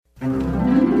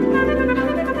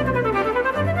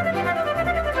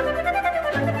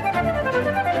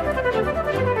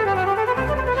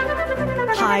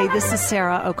Hi, this is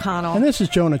Sarah O'Connell. And this is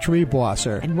Jonah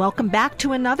Treebwasser. And welcome back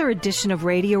to another edition of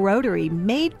Radio Rotary,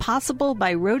 made possible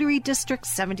by Rotary District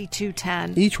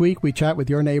 7210. Each week we chat with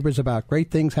your neighbors about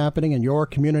great things happening in your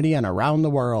community and around the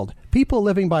world. People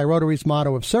living by Rotary's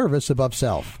motto of service above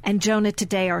self. And Jonah,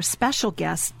 today our special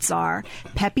guests are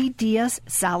Pepe Diaz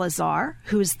Salazar,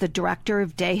 who is the Director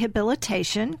of Day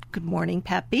Habilitation. Good morning,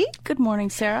 Pepe. Good morning,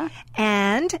 Sarah.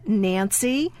 And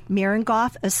Nancy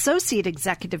Mirengoff, Associate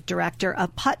Executive Director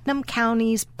of Putnam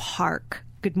County's Park.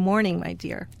 Good morning, my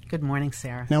dear. Good morning,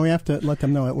 Sarah. Now we have to let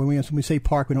them know that when we say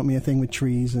park, we don't mean a thing with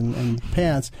trees and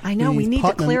paths. I know, we need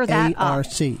to clear that up.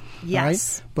 ARC.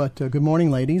 Yes. Right? But good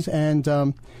morning, ladies. And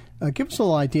give us a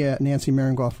little idea, Nancy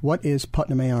Mirengoff, what is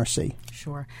Putnam ARC?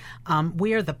 Sure.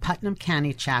 We are the Putnam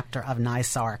County chapter of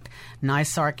NYSARC.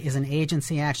 NYSARC is an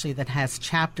agency, actually, that has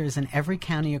chapters in every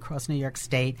county across New York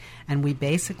State, and we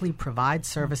basically provide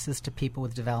services to people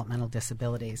with developmental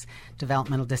disabilities.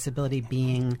 Developmental disability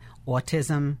being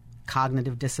autism,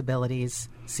 cognitive disabilities,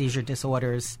 seizure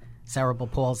disorders, cerebral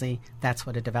palsy. That's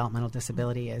what a developmental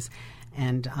disability is.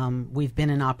 And we've been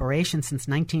in operation since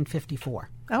 1954.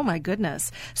 Oh my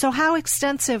goodness! So how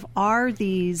extensive are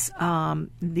this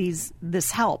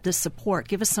help, this support?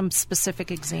 Give us some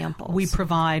specific examples. We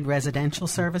provide residential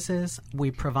services.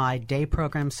 We provide day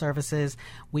program services.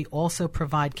 We also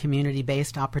provide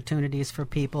community-based opportunities for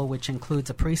people, which includes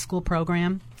a preschool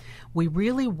program. We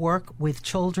really work with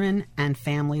children and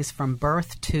families from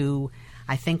birth to,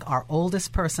 I think our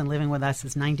oldest person living with us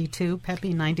is 92,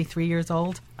 Pepe, 93 years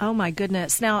old. Oh, my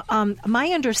goodness. Now, my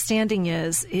understanding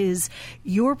is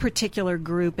your particular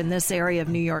group in this area of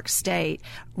New York State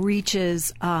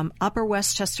reaches Upper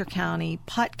Westchester County,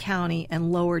 Putt County,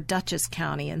 and Lower Dutchess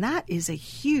County, and that is a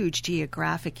huge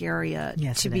geographic area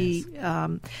to be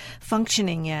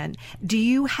functioning in. Do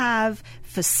you have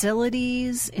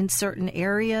facilities in certain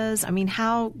areas? I mean,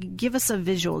 give us a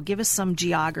visual, give us some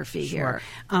geography here.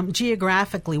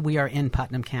 Geographically, we are in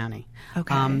Putnam County.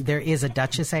 Okay. There is a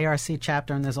Dutchess ARC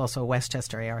chapter, and there's also a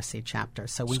Westchester ARC chapter.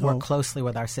 So we work closely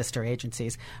with our sister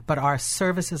agencies. But our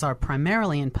services are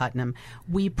primarily in Putnam.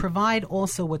 We provide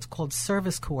also what's called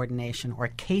service coordination or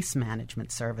case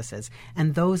management services,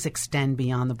 and those extend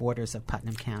beyond the borders of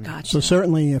Putnam County. Gotcha. So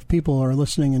certainly if people are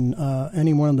listening in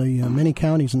any one of the many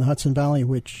counties in the Hudson Valley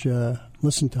which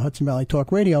listen to Hudson Valley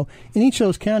Talk Radio, in each of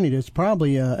those counties there's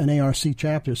probably an ARC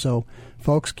chapter. So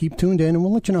folks, keep tuned in, and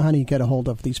we'll let you know how to get a hold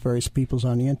of these various people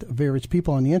on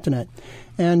the internet.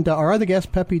 And our other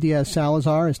guest, Pepe Diaz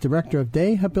Salazar, is Director of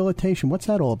Day Habilitation. What's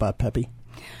that all about, Pepe?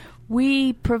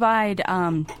 We provide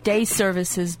day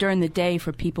services during the day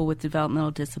for people with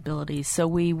developmental disabilities. So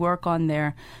we work on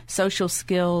their social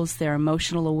skills, their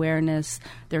emotional awareness,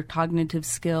 their cognitive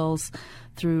skills,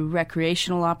 through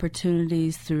recreational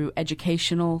opportunities, through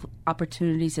educational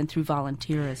opportunities, and through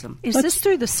volunteerism. Is this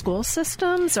through the school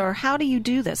systems, or how do you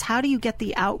do this? How do you get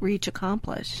the outreach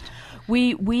accomplished?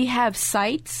 We have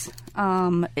sites,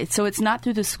 so it's not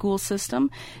through the school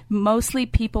system. Mostly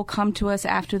people come to us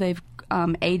after they've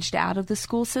aged out of the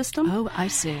school system. Oh, I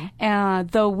see.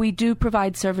 Though we do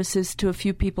provide services to a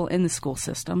few people in the school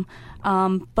system.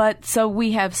 But so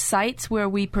we have sites where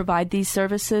we provide these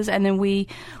services, and then we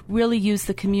really use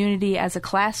the community as a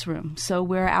classroom. So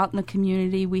we're out in the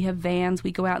community. We have vans.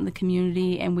 We go out in the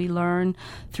community, and we learn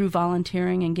through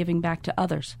volunteering and giving back to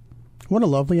others. What a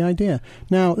lovely idea.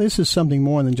 Now, this is something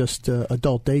more than just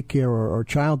adult daycare or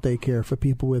child daycare for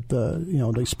people with,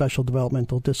 the special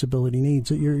developmental disability needs.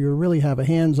 You really have a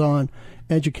hands-on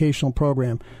educational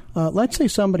program. Let's say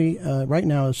somebody right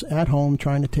now is at home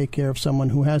trying to take care of someone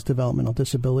who has developmental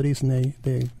disabilities, and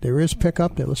there is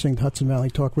pickup. They're listening to Hudson Valley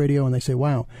Talk Radio, and they say,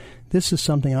 wow, this is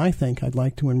something I think I'd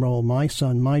like to enroll my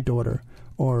son, my daughter,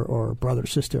 or brother,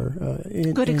 sister.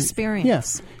 Good experience.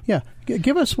 Yes. Yeah.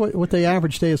 Give us what the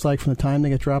average day is like from the time they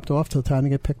get dropped off to the time they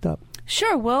get picked up.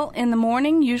 Sure. Well, in the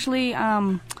morning, usually,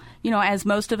 as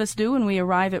most of us do when we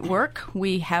arrive at work,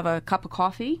 we have a cup of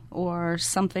coffee or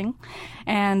something,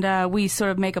 and we sort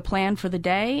of make a plan for the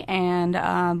day,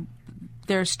 and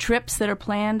there's trips that are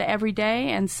planned every day,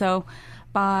 and so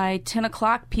by 10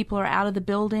 o'clock, people are out of the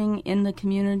building, in the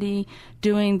community,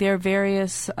 doing their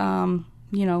various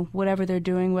whatever they're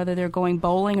doing, whether they're going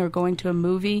bowling or going to a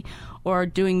movie or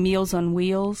doing Meals on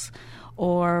Wheels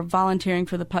or volunteering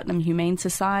for the Putnam Humane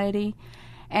Society.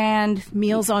 And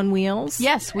Meals on Wheels?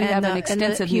 Yes, we have an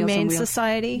extensive Humane Meals on Wheels.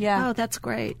 Society? Yeah. Oh, that's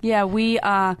great. Yeah, we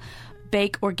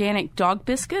bake organic dog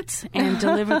biscuits and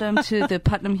deliver them to the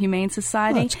Putnam Humane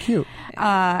Society. Oh, that's cute.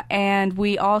 And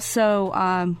we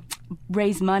also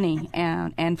raise money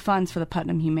and funds for the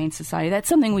Putnam Humane Society. That's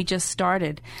something we just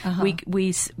started. We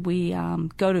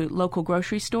go to local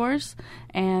grocery stores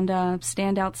and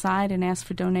stand outside and ask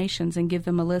for donations and give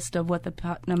them a list of what the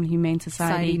Putnam Humane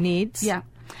Society needs. Yeah.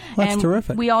 That's and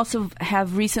terrific. We also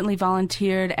have recently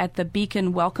volunteered at the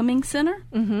Beacon Welcoming Center.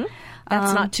 Mm-hmm.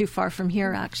 That's not too far from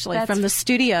here, actually, from the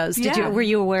studios. Yeah. Were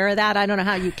you aware of that? I don't know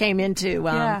how you came into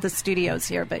the studios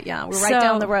here, but we're right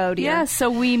down the road here. Yeah, so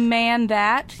we man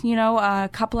that, a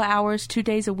couple of hours, 2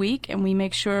 days a week, and we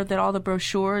make sure that all the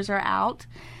brochures are out.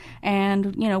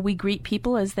 And, we greet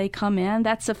people as they come in.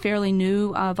 That's a fairly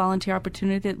new volunteer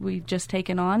opportunity that we've just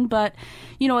taken on. But,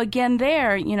 again,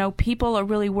 people are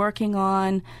really working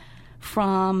on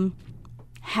from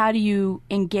how do you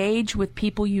engage with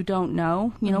people you don't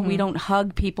know. We don't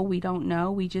hug people we don't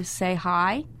know. We just say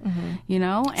hi, And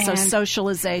so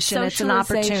socialization, it's an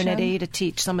opportunity to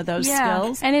teach some of those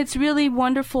skills. And it's really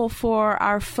wonderful for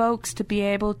our folks to be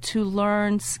able to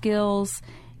learn skills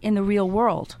in the real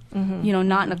world,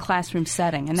 not in a classroom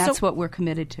setting. And that's what we're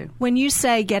committed to. When you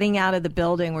say getting out of the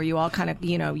building where you all kind of,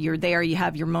 you're there, you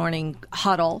have your morning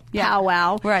huddle,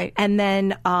 powwow, right, and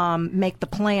then make the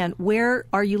plan, where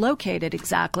are you located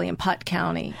exactly in Putt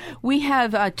County? We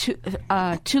have two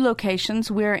locations.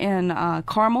 We're in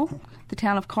Carmel, the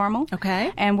town of Carmel.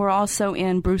 Okay. And we're also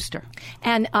in Brewster.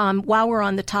 And while we're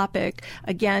on the topic,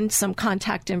 again, some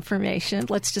contact information.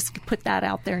 Let's just put that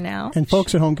out there now. And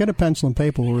folks at home, get a pencil and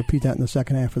paper. We'll repeat that in the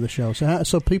second half of the show.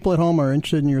 So people at home are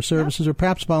interested in your services or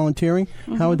perhaps volunteering.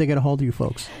 How would they get a hold of you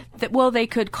folks? They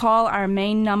could call our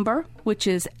main number, which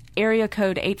is area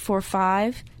code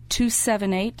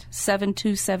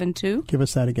 845-278-7272. Give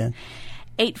us that again.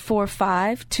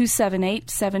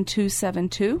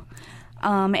 845-278-7272.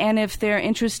 And if they're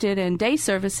interested in day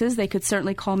services, they could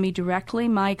certainly call me directly.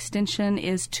 My extension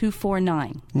is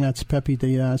 249. And that's Pepe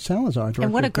de Salazar, Director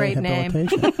and what a of great name.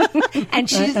 And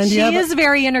she is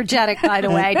very energetic, by the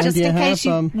way, just in case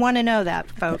you want to know that,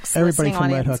 folks. Everybody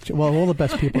from Red Hook. Well, all the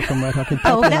best people from Red Hook.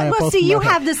 And you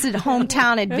have this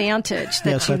hometown advantage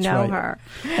that you know her.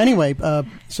 Anyway, is there a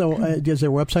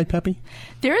website, Pepe?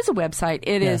 There is a website.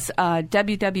 It is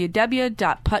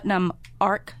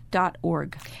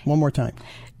www.putnamarc.org. One more time.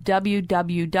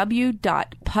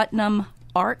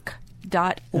 www.putnamarc.org.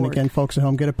 And again, folks at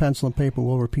home, get a pencil and paper.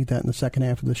 We'll repeat that in the second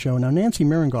half of the show. Now, Nancy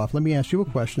Miringoff, let me ask you a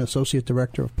question, Associate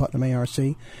Director of Putnam ARC.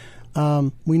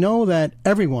 We know that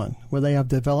everyone, whether they have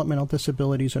developmental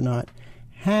disabilities or not,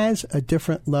 has a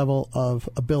different level of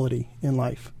ability in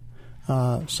life.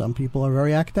 Some people are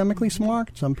very academically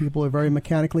smart. Some people are very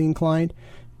mechanically inclined.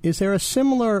 Is there a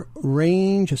similar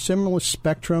range, a similar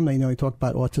spectrum? You talk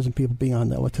about autism, people being on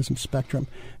the autism spectrum.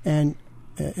 And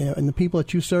the people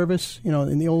that you service,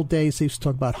 in the old days, they used to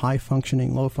talk about high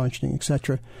functioning, low functioning,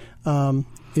 etc.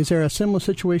 Is there a similar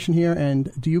situation here?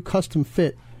 And do you custom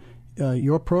fit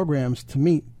your programs to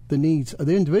meet the needs,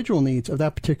 the individual needs of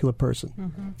that particular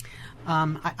person?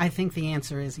 I think the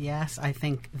answer is yes. I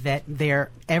think that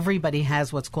everybody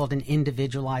has what's called an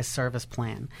individualized service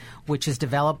plan, which is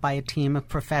developed by a team of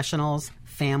professionals,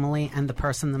 family, and the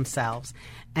person themselves.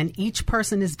 And each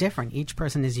person is different. Each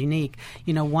person is unique.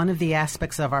 One of the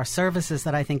aspects of our services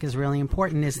that I think is really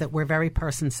important is that we're very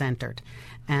person-centered.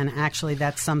 And actually,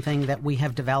 that's something that we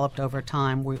have developed over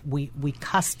time. We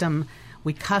custom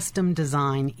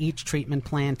design each treatment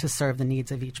plan to serve the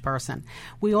needs of each person.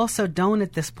 We also don't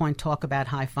at this point talk about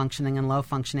high functioning and low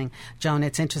functioning. Joan,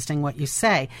 it's interesting what you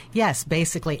say. Yes,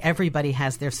 basically everybody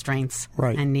has their strengths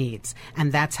and needs.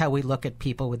 And that's how we look at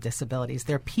people with disabilities.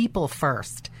 They're people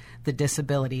first. The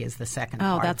disability is the second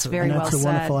part. Oh, that's very well said. That's a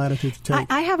wonderful attitude to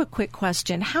take. I have a quick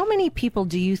question. How many people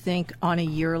do you think on a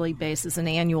yearly basis, an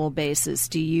annual basis,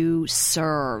 do you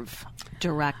serve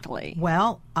directly?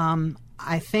 Well,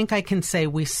 I think I can say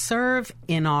we serve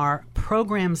in our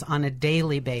programs on a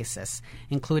daily basis,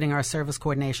 including our service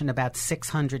coordination, about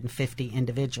 650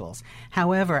 individuals.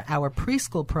 However, our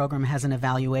preschool program has an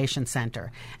evaluation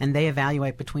center, and they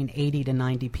evaluate between 80 to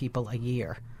 90 people a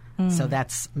year. So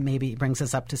that's maybe brings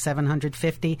us up to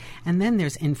 750. And then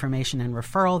there's information and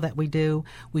referral that we do.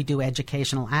 We do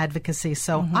educational advocacy.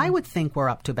 So I would think we're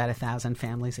up to about 1,000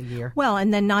 families a year. Well,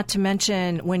 and then not to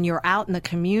mention when you're out in the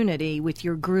community with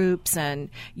your groups and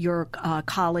your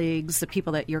colleagues, the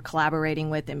people that you're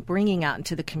collaborating with and bringing out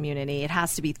into the community, it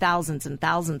has to be thousands and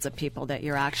thousands of people that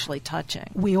you're actually touching.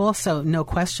 We also, no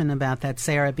question about that,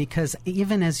 Sarah, because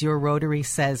even as your Rotary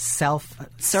says,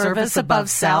 service above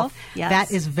self,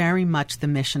 that is very much the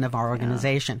mission of our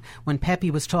organization. When Pepe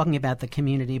was talking about the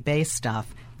community-based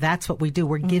stuff, that's what we do.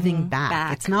 We're giving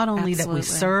back. It's not only that we Absolutely.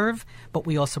 serve, but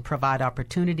we also provide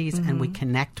opportunities and we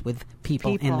connect with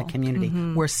people in the community.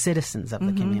 We're citizens of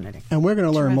the community. And we're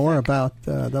going to learn more about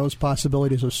those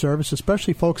possibilities of service,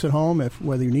 especially folks at home,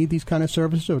 whether you need these kind of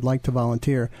services or would like to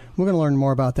volunteer. We're going to learn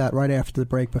more about that right after the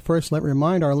break. But first, let me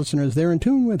remind our listeners they're in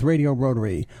tune with Radio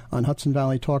Rotary on Hudson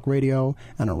Valley Talk Radio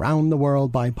and around the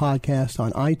world by podcast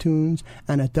on iTunes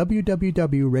and at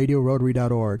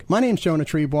www.radiorotary.org. My name's Jonah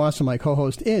Treeboss, and my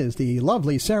co-host is the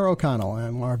lovely Sarah O'Connell,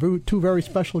 and our two very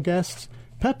special guests,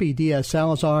 Pepe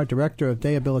Diaz-Salazar, Director of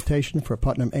Dehabilitation for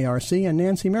Putnam ARC, and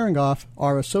Nancy Merengoff,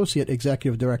 our Associate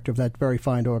Executive Director of that very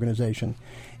fine organization.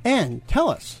 And tell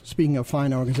us, speaking of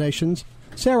fine organizations,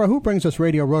 Sarah, who brings us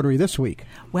Radio Rotary this week?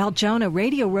 Well, Jonah,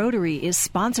 Radio Rotary is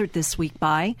sponsored this week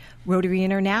by Rotary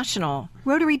International,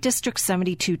 Rotary District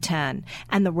 7210,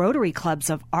 and the Rotary Clubs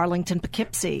of Arlington,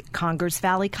 Poughkeepsie, Congers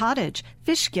Valley Cottage,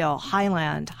 Fishkill,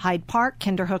 Highland, Hyde Park,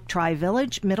 Kinderhook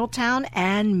Tri-Village, Middletown,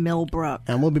 and Millbrook.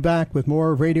 And we'll be back with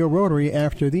more of Radio Rotary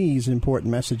after these important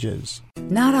messages.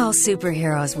 Not all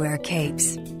superheroes wear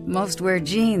capes. Most wear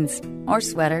jeans, or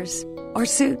sweaters, or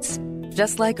suits,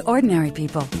 just like ordinary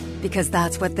people, because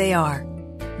that's what they are.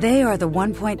 They are the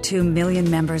 1.2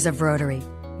 million members of Rotary,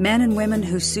 men and women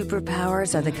whose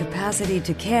superpowers are the capacity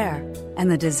to care and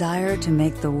the desire to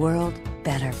make the world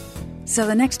better. So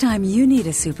the next time you need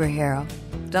a superhero,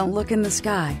 don't look in the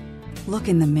sky, look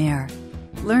in the mirror.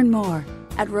 Learn more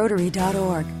at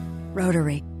Rotary.org.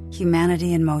 Rotary,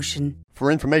 humanity in motion.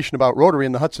 For information about Rotary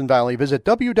in the Hudson Valley, visit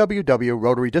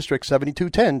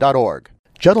www.rotarydistrict7210.org.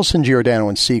 Judelson,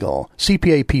 Giordano & Siegel,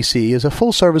 CPA PC, is a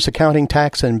full-service accounting,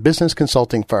 tax, and business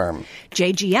consulting firm.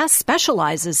 JGS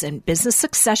specializes in business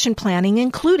succession planning,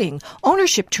 including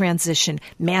ownership transition,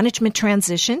 management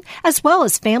transition, as well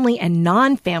as family and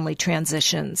non-family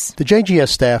transitions. The JGS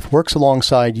staff works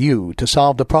alongside you to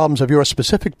solve the problems of your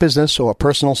specific business or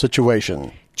personal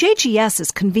situation. JGS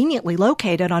is conveniently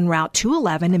located on Route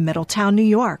 211 in Middletown, New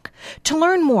York. To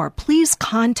learn more, please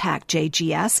contact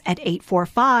JGS at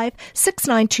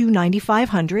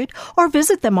 845-692-9500 or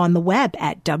visit them on the web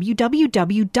at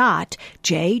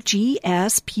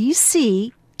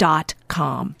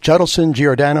www.jgspc.com. Judelson,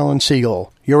 Giordano &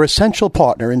 Siegel, your essential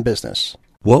partner in business.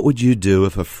 What would you do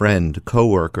if a friend,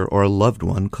 coworker, or a loved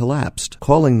one collapsed?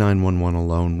 Calling 911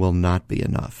 alone will not be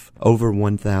enough. Over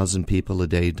 1,000 people a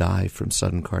day die from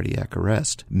sudden cardiac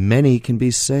arrest. Many can be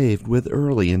saved with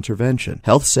early intervention.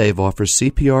 HealthSave offers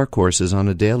CPR courses on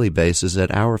a daily basis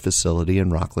at our facility in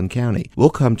Rockland County.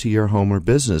 We'll come to your home or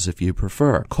business if you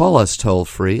prefer. Call us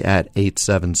toll-free at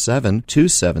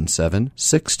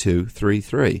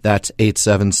 877-277-6233. That's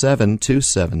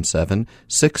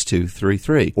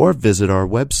 877-277-6233. Or visit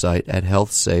our website at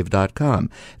healthsave.com.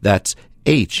 That's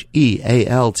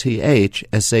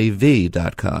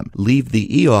HEALTHSAV.com. Leave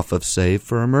the E off of SAVE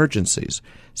for emergencies.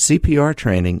 CPR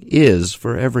training is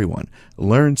for everyone.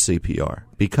 Learn CPR.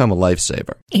 Become a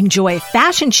lifesaver. Enjoy a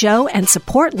fashion show and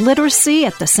support literacy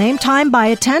at the same time by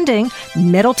attending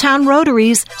Middletown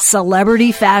Rotary's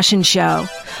Celebrity Fashion Show.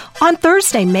 On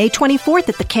Thursday, May 24th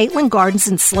at the Caitlin Gardens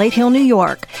in Slate Hill, New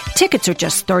York. Tickets are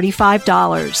just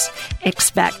 $35.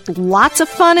 Expect lots of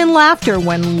fun and laughter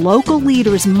when local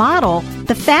leaders model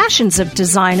the fashions of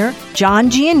designer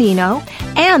John Giannino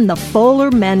and the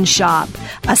Fuller Men's Shop.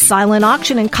 A silent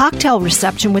auction and cocktail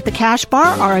reception with the cash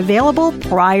bar are available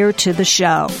prior to the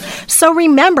show. So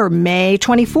remember May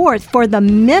 24th for the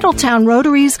Middletown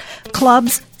Rotary's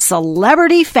Club's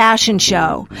Celebrity Fashion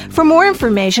Show. For more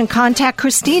information, contact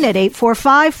Christine at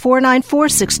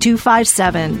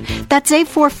 845-494-6257. That's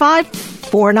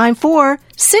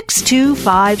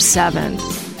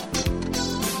 845-494-6257.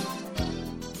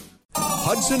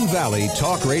 Hudson Valley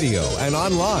Talk Radio and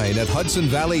online at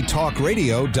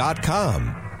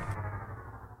hudsonvalleytalkradio.com.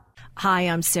 Hi,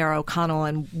 I'm Sarah O'Connell,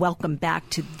 and welcome back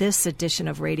to this edition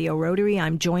of Radio Rotary.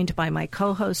 I'm joined by my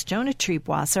co-host, Jonah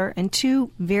Treebwasser, and two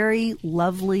very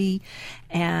lovely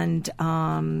and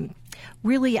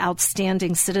really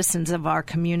outstanding citizens of our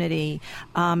community.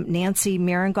 Nancy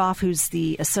Merengoff, who's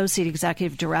the Associate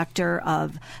Executive Director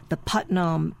of the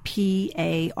Putnam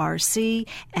PARC,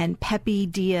 and Pepe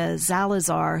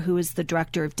Diaz-Salazar, who is the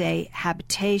Director of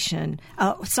Habilitation.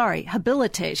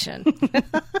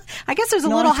 I guess there's a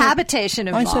little habitation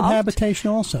involved. I said habitation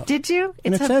also. Did you?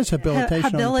 And it says habilitation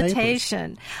on the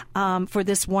habilitation for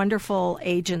this wonderful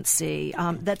agency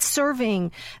that's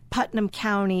serving Putnam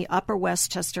County, Upper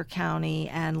Westchester County,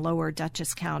 and Lower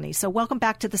Dutchess County. So welcome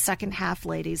back to the second half,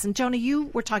 ladies. And Jonah, you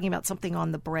were talking about something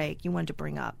on the break you wanted to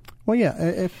bring up. Well, yeah,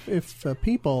 if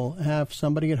people have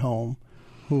somebody at home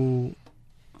who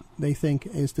they think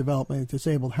is developmentally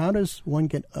disabled, how does one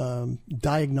get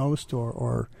diagnosed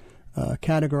or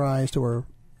categorized or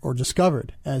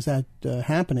discovered as that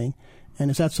happening? And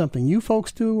is that something you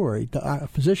folks do or a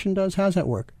physician does? How does that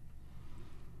work?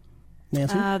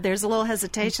 Nancy? There's a little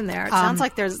hesitation there. It sounds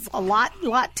like there's a lot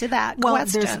to that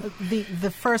question.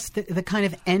 There's the kind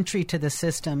of entry to the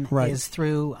system is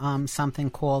through something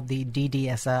called the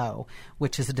DDSO,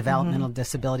 which is a Developmental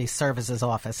Disability Services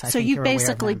Office. So you've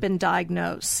basically been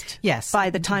diagnosed. Yes. By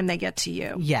the time they get to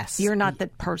you. Yes. You're not the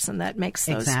person that makes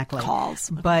those calls.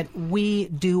 But we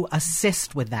do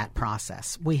assist with that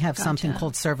process. We have something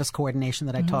called service coordination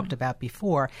that I talked about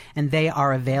before, and they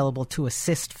are available to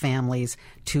assist families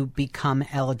to become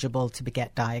eligible to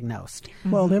get diagnosed.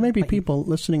 Well, there may be people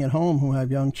listening at home who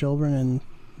have young children and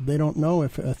they don't know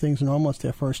if things are normal. It's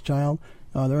their first child.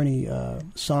 Are there any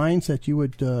signs that you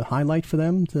would highlight for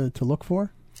them to look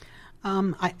for?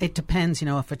 It depends.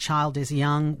 If a child is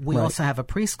young, we also have a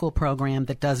preschool program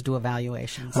that does do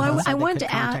evaluations. Well, I wanted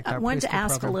to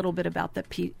ask a little bit about the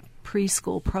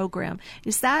preschool program.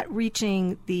 Is that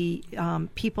reaching the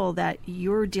people that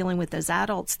you're dealing with as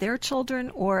adults, their children,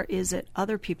 or is it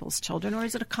other people's children, or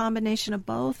is it a combination of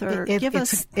both? Or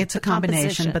it's a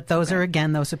combination, but those are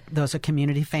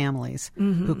community families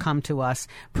who come to us.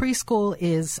 Preschool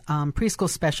is preschool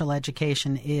special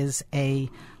education is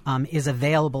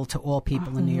available to all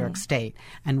people in New York State,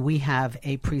 and we have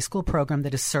a preschool program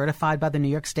that is certified by the New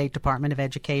York State Department of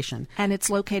Education. And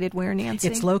it's located where, Nancy?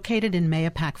 It's located in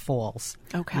Mayapack Falls.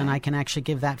 Okay. And I can actually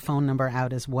give that phone number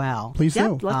out as well. Please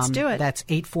do. Let's do it. That's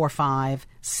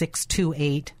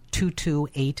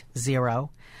 845-628-2280.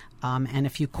 And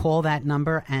if you call that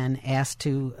number and ask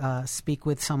to speak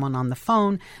with someone on the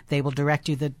phone, they will direct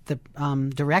you. The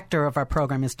director of our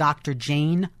program is Dr.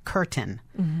 Jane Curtin,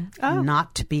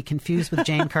 not to be confused with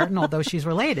Jane Curtin, although she's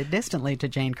related distantly to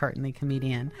Jane Curtin, the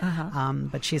comedian.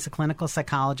 But she's a clinical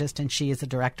psychologist, and she is the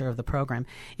director of the program.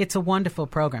 It's a wonderful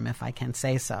program, if I can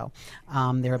say so.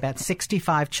 There are about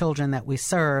 65 children that we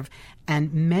serve,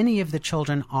 and many of the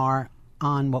children are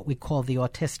on what we call the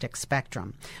autistic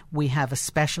spectrum. We have a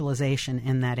specialization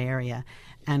in that area,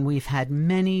 and we've had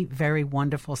many very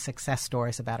wonderful success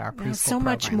stories about our preschool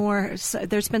program.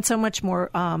 There's been so much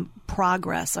more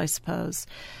progress, I suppose,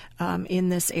 in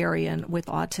this area, and with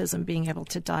autism, being able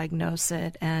to diagnose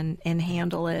it and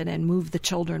handle it and move the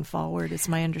children forward, is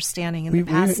my understanding.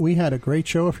 We had a great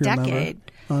show, if you remember,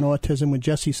 on autism with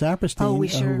Jesse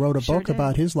Saperstein, who wrote a book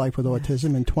about his life with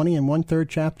autism in 20 1/3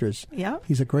 chapters. Yeah.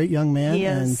 He's a great young man,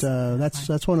 and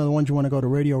that's one of the ones you want to go to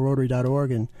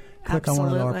radiorotary.org and click on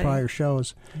one of our prior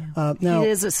shows. Yeah. Now, it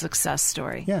is a success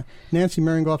story. Yeah. Nancy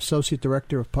Meringoff, Associate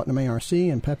Director of Putnam ARC,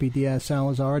 and Pepe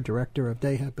Diaz-Salazar, Director of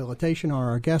Rehabilitation,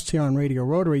 are our guests here on Radio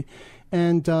Rotary.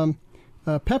 And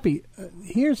Pepe,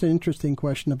 here's an interesting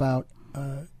question about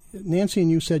Nancy,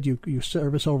 and you said you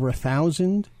service over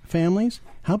 1,000 families.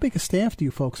 How big a staff do you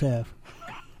folks have?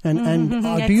 And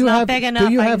do you have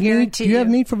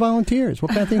need for volunteers? What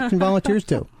kind of things can volunteers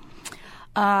do?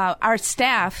 Our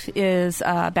staff is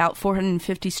about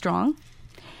 450 strong,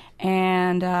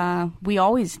 and we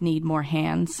always need more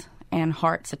hands and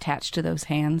hearts attached to those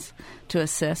hands to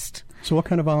assist. So what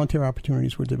kind of volunteer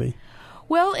opportunities would there be?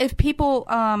 Well, if people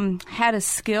had a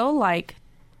skill like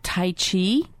Tai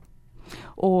Chi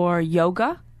or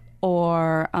yoga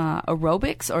or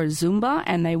aerobics or Zumba,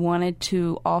 and they wanted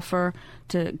to offer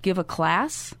to give a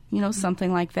class,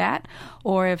 something like that,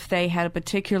 or if they had a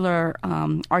particular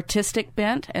artistic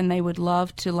bent and they would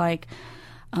love to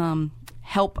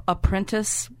help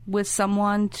apprentice with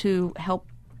someone to help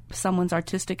someone's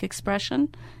artistic expression,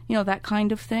 that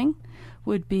kind of thing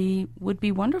would be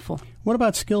wonderful. What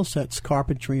about skill sets,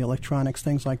 carpentry, electronics,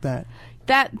 things like that?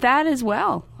 That as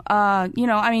well.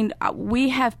 We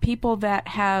have people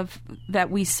that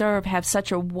we serve have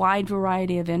such a wide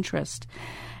variety of interest.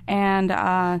 And,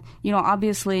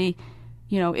 obviously,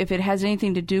 if it has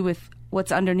anything to do with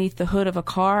what's underneath the hood of a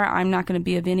car, I'm not going to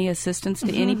be of any assistance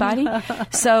to anybody.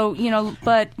 So,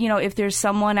 if there's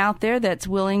someone out there that's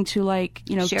willing to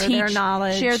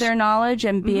share their knowledge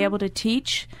and be able to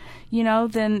teach,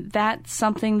 then that's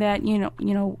something that,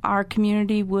 our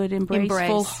community would embrace.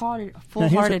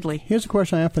 Full-heartedly. Here's a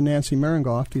question I have for Nancy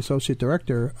Meringoff, the Associate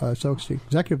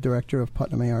Executive Director of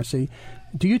Putnam ARC.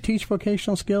 Do you teach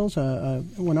vocational skills?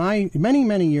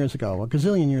 Many years ago, a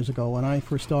gazillion years ago, when I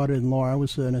first started in law, I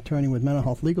was an attorney with Mental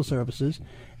Health Legal Services,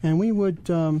 and we would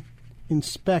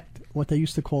inspect what they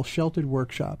used to call sheltered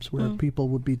workshops, where people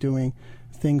would be doing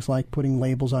things like putting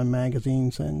labels on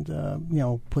magazines and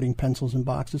putting pencils in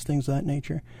boxes, things of that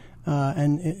nature.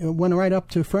 and it went right up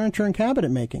to furniture and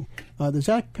cabinet making. Is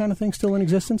that kind of thing still in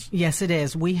existence? Yes, it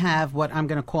is. We have what I'm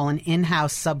going to call an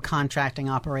in-house subcontracting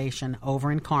operation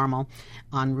over in Carmel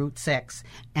on Route 6.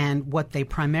 And what they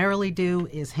primarily do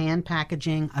is hand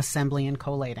packaging, assembly, and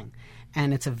collating.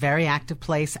 And it's a very active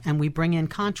place, and we bring in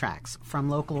contracts from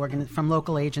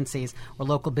local agencies, or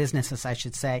local businesses, I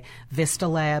should say. Vista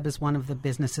Lab is one of the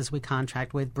businesses we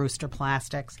contract with, Brewster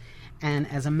Plastics.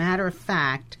 And as a matter of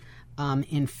fact,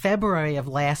 in February of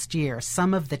last year,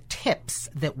 some of the tips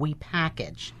that we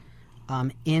package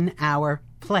in our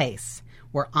place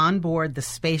were on board the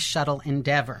Space Shuttle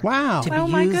Endeavour. Wow. To be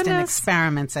used in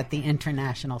experiments at the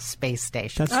International Space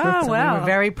Station. That's terrific. So we were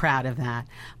very proud of that.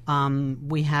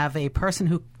 We have a person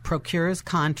who procures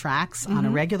contracts on a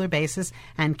regular basis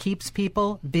and keeps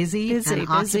people busy and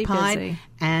occupied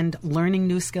and learning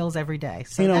new skills every day.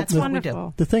 So that's what we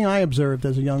do. The thing I observed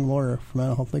as a young lawyer for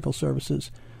Mental Health Legal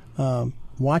Services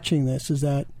watching this is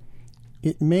that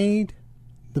it made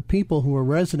the people who are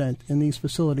resident in these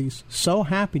facilities so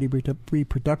happy to be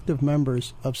productive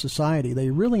members of society. They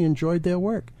really enjoyed their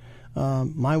work.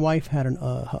 My wife had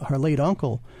her late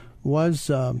uncle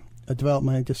was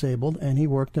developmentally disabled, and he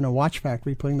worked in a watch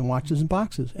factory putting the watches in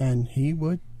boxes, and he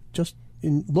would just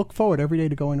look forward every day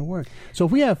to going to work. So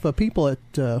if we have people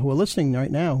who are listening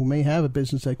right now who may have a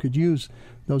business that could use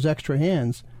those extra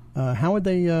hands, how would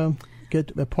they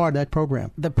get a part of that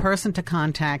program? The person to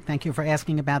contact, thank you for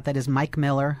asking about that, is Mike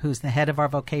Miller, who's the head of our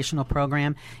vocational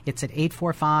program. It's at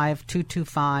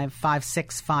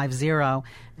 845-225-5650,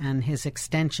 and his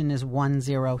extension is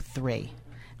 103.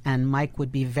 And Mike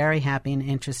would be very happy and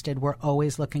interested. We're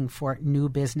always looking for new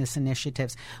business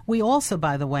initiatives. We also,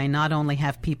 by the way, not only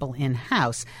have people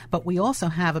in-house, but we also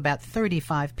have about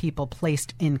 35 people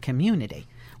placed in community.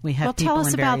 We have people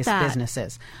in various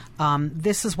businesses.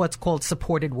 This is what's called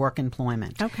supported work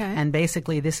employment. Okay. And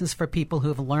basically this is for people who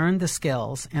have learned the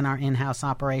skills in our in-house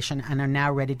operation and are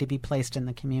now ready to be placed in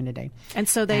the community. And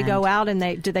so they go out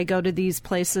and do they go to these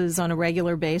places on a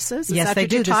regular basis? Yes, they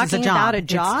do. This is a job. About a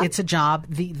job? It's a job.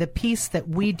 The piece that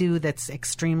we do that's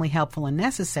extremely helpful and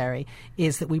necessary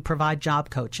is that we provide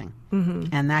job coaching. Mm-hmm.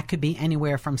 And that could be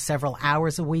anywhere from several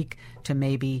hours a week to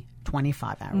maybe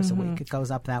 25 hours a week. It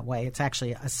goes up that way. It's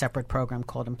actually a separate program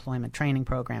called Employment Training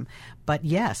Program. But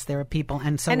yes, there are people,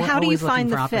 and so we're always looking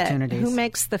for opportunities. Who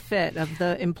makes the fit of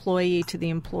the employee to the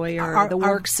employer, the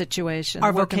work situation?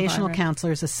 Our vocational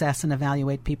counselors assess and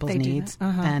evaluate people's needs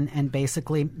and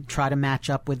basically try to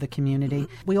match up with the community.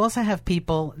 We also have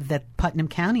people that Putnam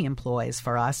County employs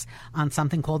for us on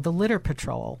something called the Litter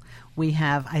Patrol. We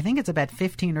have, I think it's about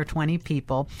 15 or 20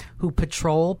 people who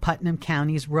patrol Putnam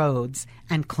County's roads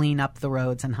and clean up the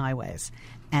roads and highways.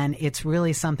 And it's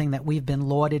really something that we've been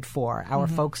lauded for. Our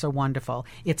folks are wonderful.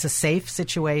 It's a safe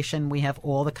situation. We have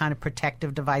all the kind of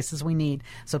protective devices we need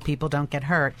so people don't get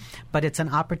hurt. But it's an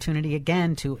opportunity,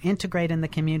 again, to integrate in the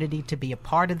community, to be a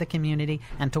part of the community,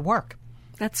 and to work.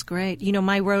 That's great. You know,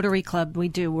 my Rotary Club, we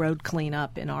do road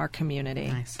cleanup in our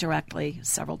community directly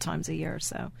several times a year.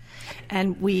 So,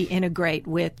 and we integrate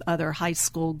with other high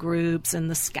school groups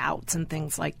and the Scouts and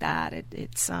things like that.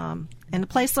 It's and the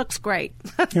place looks great.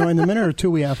 You know, in the minute or two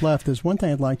we have left, there's one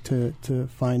thing I'd like to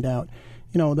find out.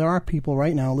 You know, there are people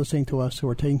right now listening to us who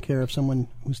are taking care of someone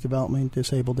who's developmentally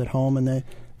disabled at home, and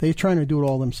they're trying to do it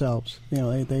all themselves. You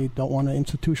know, they don't want to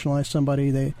institutionalize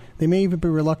somebody. They may even be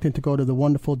reluctant to go to the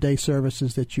wonderful day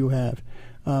services that you have.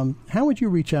 How would you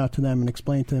reach out to them and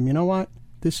explain to them, you know what,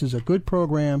 this is a good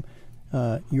program.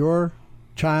 Your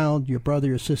child, your brother,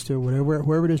 your sister,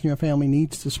 whoever it is in your family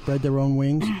needs to spread their own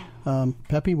wings.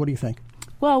 Peppy, what do you think?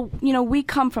 Well, you know, we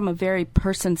come from a very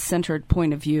person-centered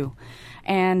point of view.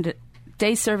 And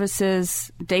day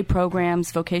services, day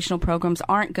programs, vocational programs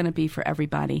aren't going to be for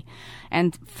everybody.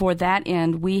 And for that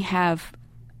end, we have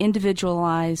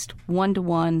individualized,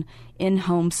 one-to-one,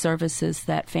 in-home services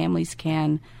that families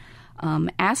can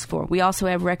ask for. We also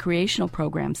have recreational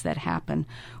programs that happen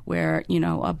where, you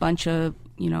know, a bunch of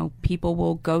people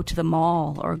will go to the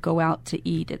mall or go out to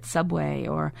eat at Subway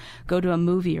or go to a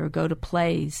movie or go to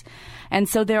plays. And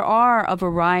so there are a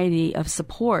variety of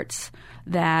supports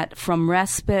that from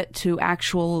respite to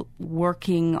actual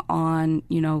working on,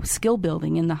 you know, skill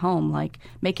building in the home, like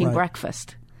making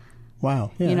breakfast.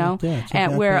 Wow. Yeah, you know,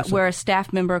 and where a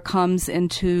staff member comes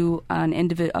into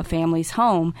a family's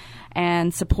home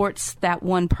and supports that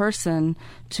one person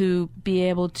to be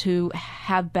able to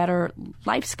have better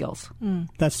life skills.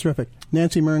 That's terrific.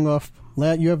 Nancy Miringoff,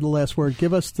 you have the last word.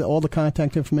 Give us all the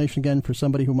contact information again for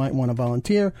somebody who might want to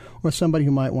volunteer or somebody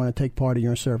who might want to take part in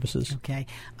your services. Okay.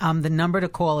 The number to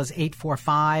call is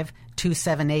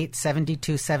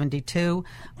 845-278-7272.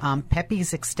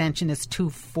 Pepe's extension is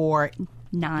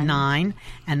 249,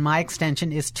 and my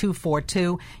extension is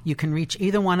 242. You can reach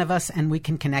either one of us, and we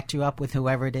can connect you up with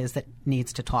whoever it is that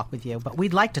needs to talk with you. But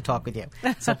we'd like to talk with you,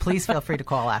 so please feel free to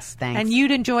call us. Thanks. And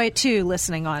you'd enjoy it too,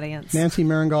 listening audience. Nancy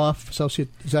Miringoff, Associate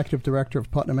Executive Director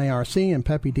of Putnam ARC, and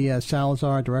Pepe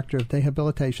Diaz-Salazar, Director of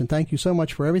Rehabilitation. Thank you so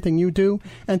much for everything you do,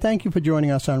 and thank you for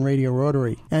joining us on Radio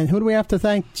Rotary. And who do we have to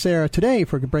thank, Sarah, today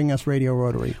for bringing us Radio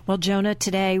Rotary? Well, Jonah,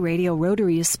 today Radio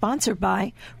Rotary is sponsored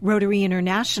by Rotary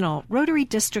International, Rotary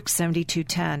District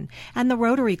 7210, and the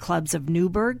Rotary Clubs of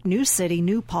Newburgh, New City,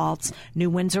 New Paltz,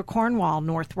 New Windsor, Cornwall,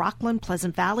 North Rockland,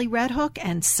 Pleasant Valley, Red Hook,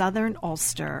 and Southern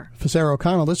Ulster. For Sarah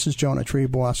O'Connell, this is Jonah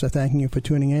Treeboss, thanking you for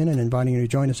tuning in and inviting you to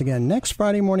join us again next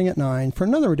Friday morning at 9 for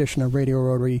another edition of Radio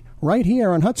Rotary right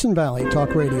here on Hudson Valley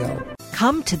Talk Radio.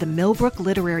 Come to the Millbrook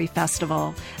Literary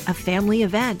Festival, a family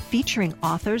event featuring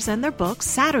authors and their books,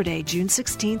 Saturday, June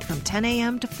 16th from 10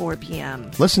 a.m. to 4 p.m.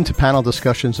 Listen to panel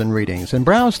discussions and readings and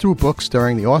browse through books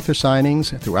during the author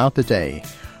signings throughout the day.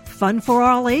 Fun for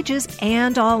all ages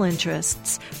and all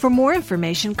interests. For more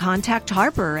information, contact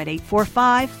Harper at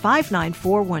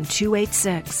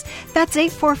 845-594-1286. That's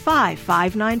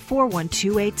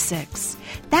 845-594-1286.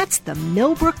 That's the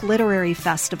Millbrook Literary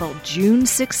Festival, June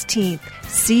 16th.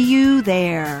 See you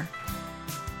there.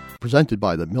 Presented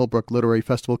by the Millbrook Literary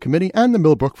Festival Committee and the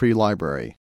Millbrook Free Library.